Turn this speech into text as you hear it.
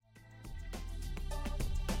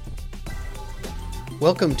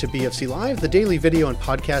Welcome to BFC Live, the daily video and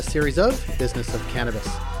podcast series of Business of Cannabis.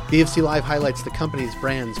 BFC Live highlights the companies,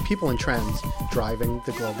 brands, people, and trends driving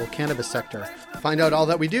the global cannabis sector. Find out all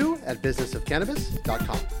that we do at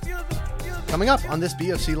businessofcannabis.com. Coming up on this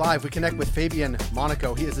BFC Live, we connect with Fabien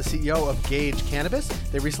Monaco. He is the CEO of Gage Cannabis.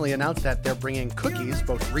 They recently announced that they're bringing cookies,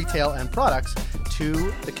 both retail and products,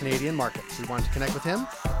 to the Canadian market. So we wanted to connect with him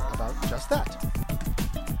about just that.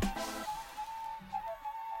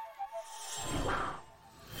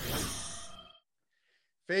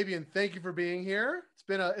 Fabien, thank you for being here.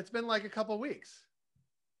 It's been like a couple of weeks.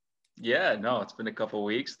 Yeah, no, it's been a couple of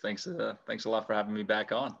weeks. Thanks a lot for having me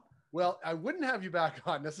back on. Well, I wouldn't have you back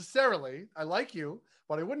on necessarily. I like you,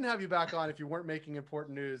 but I wouldn't have you back on if you weren't making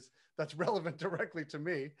important news that's relevant directly to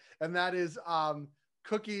me. And that is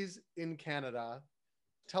cookies in Canada.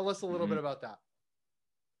 Tell us a little bit about that.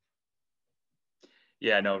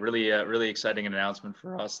 Yeah, no, really exciting announcement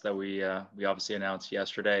for us that we obviously announced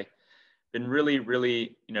yesterday. Been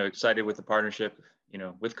really, excited with the partnership,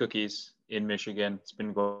 with Cookies in Michigan. It's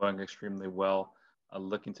been going extremely well.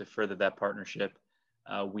 Looking to further that partnership.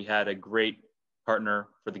 We had a great partner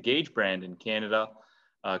for the Gage brand in Canada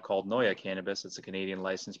called Noya Cannabis. It's a Canadian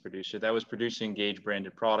licensed producer that was producing Gage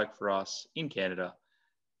branded product for us in Canada.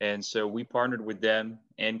 And so we partnered with them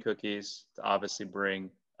and Cookies to obviously bring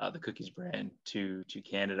the Cookies brand to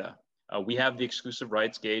Canada. We have the exclusive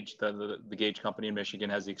rights. Gage, the Gage company in Michigan,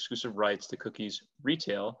 has the exclusive rights to Cookies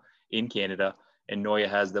retail in Canada, and Noya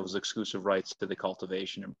has those exclusive rights to the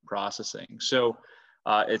cultivation and processing. So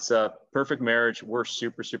it's a perfect marriage. We're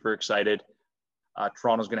super excited.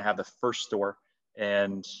 Toronto's going to have the first store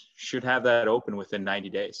and should have that open within 90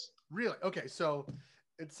 days. Really? Okay, so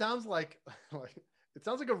it sounds like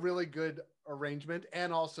a really good arrangement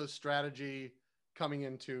and also strategy coming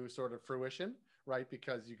into sort of fruition. Right,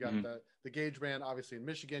 because you got the Gage brand, obviously in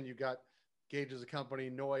Michigan, you got Gage as a company,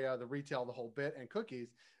 Noya, the retail, the whole bit, and Cookies.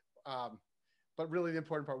 But really the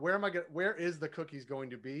important part, where is the Cookies going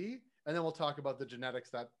to be? And then we'll talk about the genetics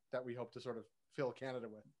that we hope to sort of fill Canada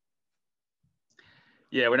with.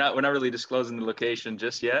 Yeah, we're not really disclosing the location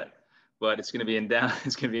just yet, but it's going to be in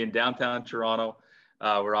downtown Toronto.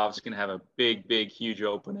 We're obviously going to have a big, huge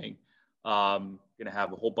opening. Going to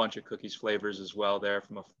have a whole bunch of Cookies flavors as well there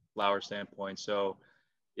from a flower standpoint. So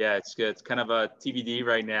yeah, it's kind of a TBD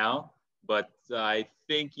right now, but I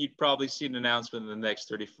think you'd probably see an announcement in the next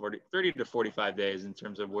 30 to 45 days in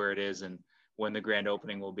terms of where it is and when the grand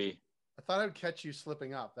opening will be. I thought I would catch you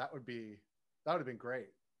slipping up. That would have been great.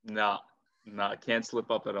 No, I can't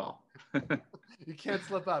slip up at all. You can't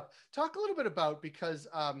slip up. Talk a little bit about, because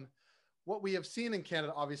what we have seen in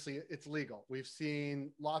Canada, obviously it's legal. We've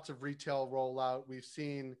seen lots of retail rollout. We've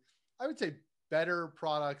seen, I would say, better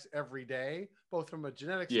products every day, both from a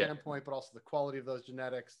genetic standpoint, but also the quality of those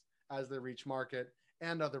genetics as they reach market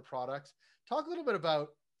and other products. Talk a little bit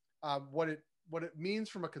about what it means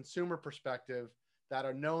from a consumer perspective that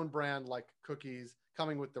a known brand like Cookies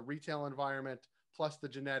coming with the retail environment plus the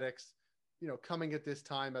genetics, coming at this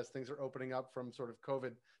time as things are opening up from sort of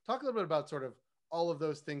COVID. Talk a little bit about sort of all of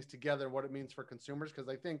those things together and what it means for consumers, because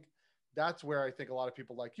I think that's where I think a lot of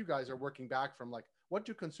people like you guys are working back from, like, what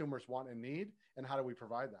do consumers want and need, and how do we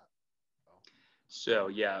provide that? So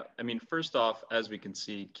yeah, I mean, first off, as we can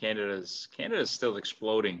see, Canada's still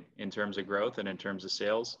exploding in terms of growth and in terms of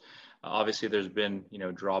sales. Obviously, there's been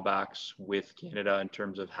drawbacks with Canada in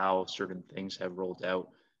terms of how certain things have rolled out,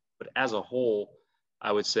 but as a whole,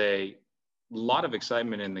 I would say a lot of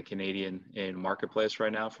excitement in the Canadian marketplace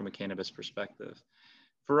right now from a cannabis perspective.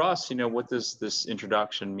 For us, what does this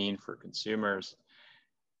introduction mean for consumers?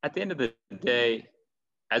 At the end of the day,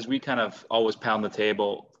 as we kind of always pound the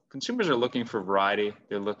table, consumers are looking for variety.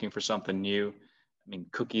 They're looking for something new. I mean,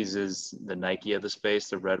 Cookies is the Nike of the space,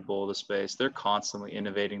 the Red Bull of the space. They're constantly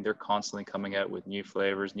innovating. They're constantly coming out with new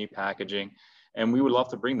flavors, new packaging. And we would love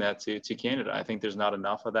to bring that to Canada. I think there's not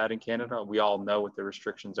enough of that in Canada. We all know what the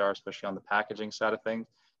restrictions are, especially on the packaging side of things,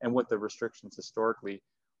 and what the restrictions historically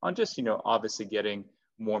on just, obviously getting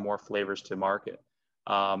more and more flavors to market,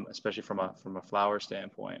 especially from a flower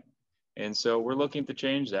standpoint. And so we're looking to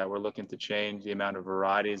change that. We're looking to change the amount of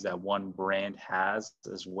varieties that one brand has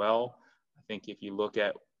as well. I think if you look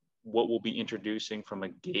at what we'll be introducing from a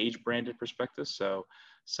Gage branded perspective, so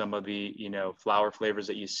some of the, flower flavors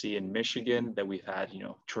that you see in Michigan that we've had,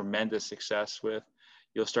 tremendous success with,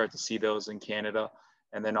 you'll start to see those in Canada.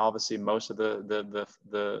 And then obviously most of the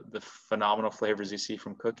phenomenal flavors you see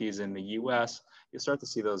from Cookies in the US, you'll start to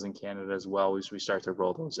see those in Canada as well as we start to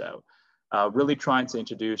roll those out. Really trying to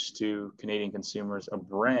introduce to Canadian consumers a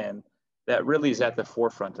brand that really is at the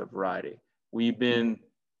forefront of variety. We've been,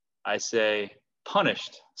 I say,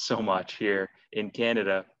 punished so much here in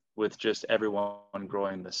Canada with just everyone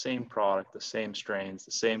growing the same product, the same strains,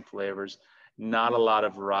 the same flavors, not a lot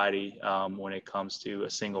of variety when it comes to a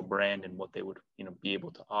single brand and what they would, be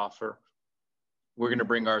able to offer. We're going to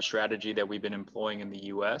bring our strategy that we've been employing in the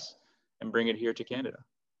US and bring it here to Canada.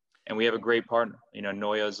 And we have a great partner.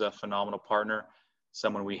 Noya is a phenomenal partner,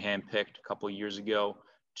 someone we handpicked a couple of years ago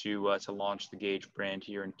to launch the Gage brand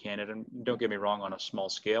here in Canada. And don't get me wrong, on a small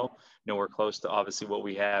scale, nowhere close to obviously what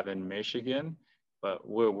we have in Michigan, but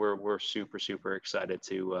we're super excited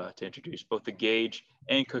to introduce both the Gage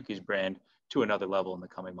and Cookies brand to another level in the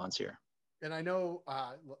coming months here. And I know,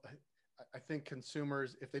 I think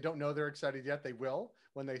consumers, if they don't know they're excited yet, they will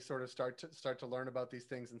when they sort of start to learn about these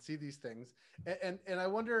things and see these things. And I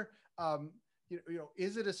wonder,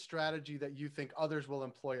 is it a strategy that you think others will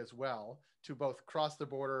employ as well to both cross the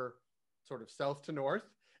border, sort of south to north,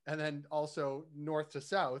 and then also north to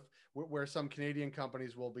south, where some Canadian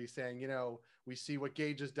companies will be saying, we see what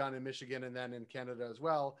Gage has done in Michigan and then in Canada as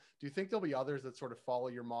well. Do you think there'll be others that sort of follow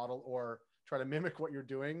your model or try to mimic what you're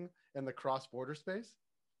doing in the cross-border space?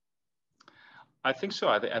 I think so.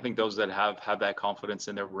 I think those that have that confidence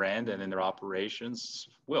in their brand and in their operations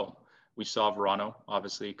will. We saw Verano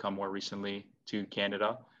obviously come more recently to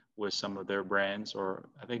Canada with some of their brands, or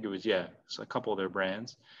I think it was, a couple of their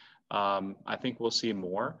brands. I think we'll see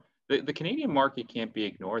more. The Canadian market can't be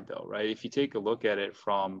ignored though, right? If you take a look at it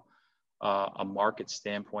from a market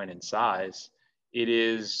standpoint and size, it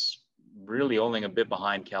is really only a bit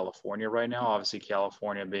behind California right now. Obviously,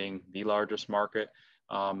 California being the largest market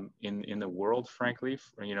in the world, frankly,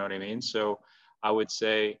 you know what I mean? So I would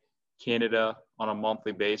say Canada on a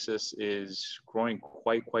monthly basis is growing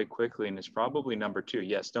quite quickly and is probably number 2.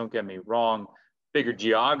 Yes, don't get me wrong, bigger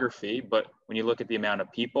geography, but when you look at the amount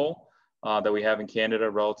of people that we have in Canada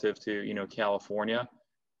relative to, California,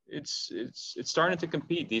 it's starting to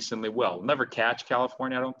compete decently well. We'll never catch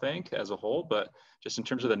California, I don't think, as a whole, but just in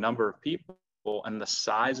terms of the number of people and the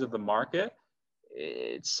size of the market,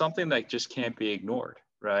 it's something that just can't be ignored,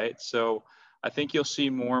 right? So I think you'll see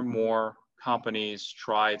more and more companies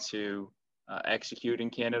try to execute in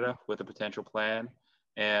Canada with a potential plan.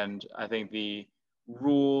 And I think the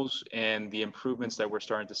rules and the improvements that we're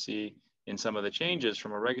starting to see in some of the changes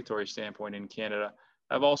from a regulatory standpoint in Canada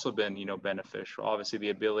have also been, beneficial. Obviously, the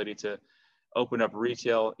ability to open up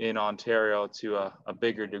retail in Ontario to a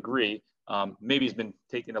bigger degree, maybe has been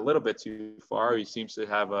taken a little bit too far. He seems to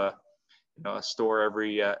have a store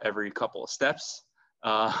every couple of steps,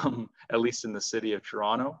 at least in the city of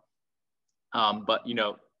Toronto. But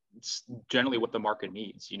it's generally what the market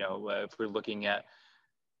needs. If we're looking at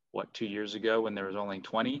 2 years ago when there was only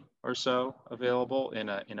 20 or so available in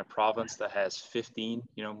a province that has 15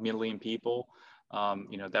 million people,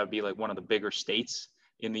 that would be like one of the bigger states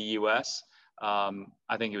in the US.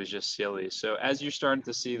 I think it was just silly. So as you're starting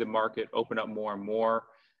to see the market open up more and more,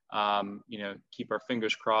 keep our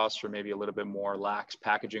fingers crossed for maybe a little bit more lax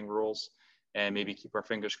packaging rules, and maybe keep our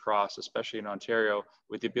fingers crossed, especially in Ontario,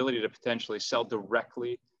 with the ability to potentially sell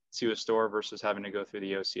directly to a store versus having to go through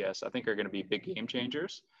the OCS, I think are going to be big game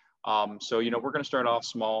changers. So, we're going to start off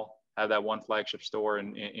small, have that one flagship store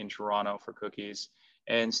in Toronto for Cookies,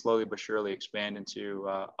 and slowly but surely expand into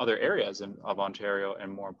other areas of Ontario,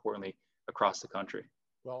 and more importantly, across the country.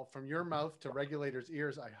 Well, from your mouth to regulators'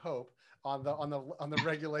 ears, I hope, on the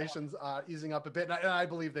regulations easing up a bit, and I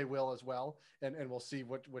believe they will as well. And we'll see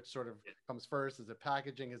which sort of comes first. Is it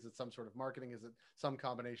packaging? Is it some sort of marketing? Is it some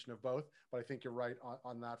combination of both? But I think you're right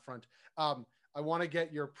on that front. I want to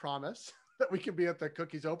get your promise that we can be at the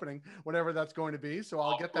Cookies opening, whenever that's going to be. So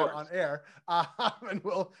I'll get that on air, and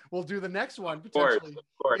we'll do the next one potentially. Of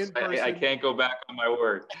course. I can't go back on my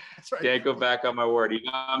word. That's right. Can't go back on my word. You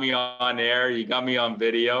got me on air. You got me on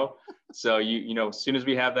video. So as soon as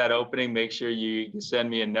we have that opening, make sure you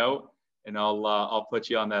send me a note, and I'll put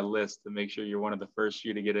you on that list to make sure you're one of the first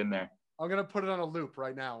few to get in there. I'm going to put it on a loop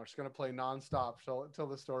right now. We're just going to play nonstop till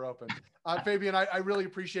the store opens. Fabian, I really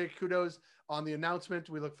appreciate kudos on the announcement.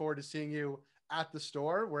 We look forward to seeing you at the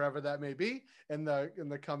store, wherever that may be in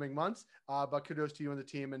the coming months. But kudos to you and the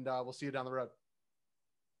team, and we'll see you down the road.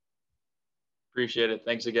 Appreciate it.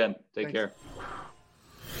 Thanks again. Take care.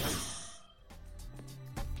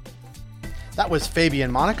 That was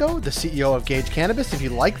Fabian Monaco, the CEO of Gage Cannabis. If you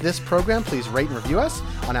like this program, please rate and review us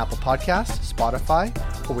on Apple Podcasts, Spotify,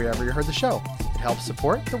 or wherever you heard the show. It helps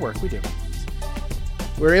support the work we do.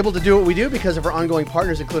 We're able to do what we do because of our ongoing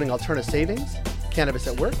partners, including Alterna Savings, Cannabis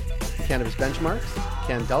at Work, Cannabis Benchmarks,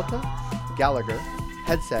 CanDelta, Gallagher,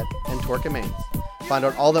 Headset, and Torque & Mains. Find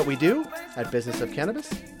out all that we do at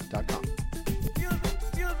businessofcannabis.com.